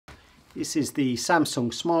This is the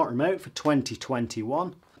Samsung Smart Remote for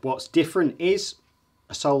 2021. What's different is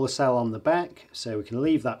a solar cell on the back, so we can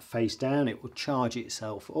leave that face down, it will charge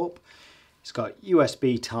itself up. It's got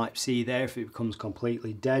USB Type-C there. If it becomes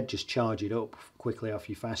completely dead, just charge it up quickly off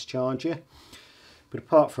your fast charger. But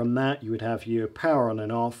apart from that, you would have your power on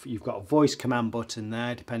and off. You've got a voice command button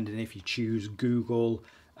there, depending if you choose Google,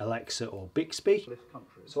 Alexa or Bixby.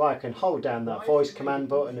 So I can hold down that voice command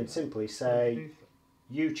button and simply say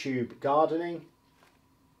YouTube gardening.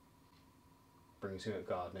 Brings me up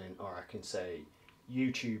gardening. Or I can say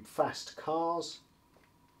YouTube fast cars.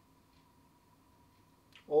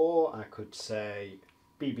 Or I could say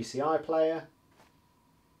BBC iPlayer.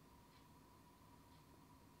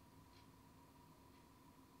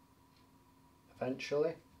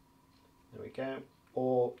 Eventually. There we go.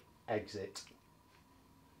 Or exit.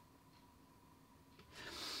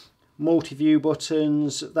 Multi-view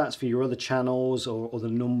buttons, that's for your other channels or other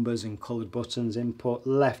numbers and coloured buttons. Input,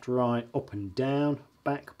 left, right, up and down.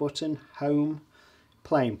 Back button, home.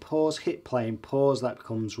 Play and pause, hit play and pause, that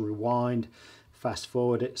becomes rewind, fast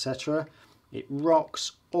forward, etc. It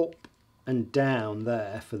rocks up and down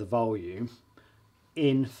there for the volume.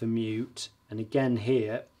 In for mute. And again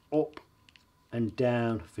here, up and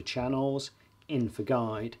down for channels, in for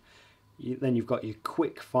guide. Then you've got your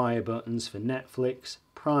quick fire buttons for Netflix,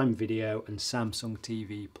 Prime Video and Samsung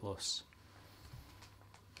TV Plus.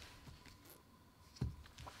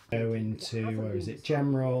 Go into, where is it,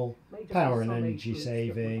 general, power and energy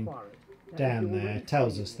saving, down there,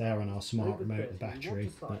 tells us there on our smart remote the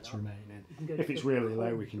battery that's remaining. If it's really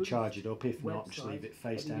low we can charge it up, if not just leave it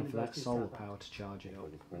face down for that solar power to charge it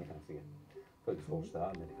up.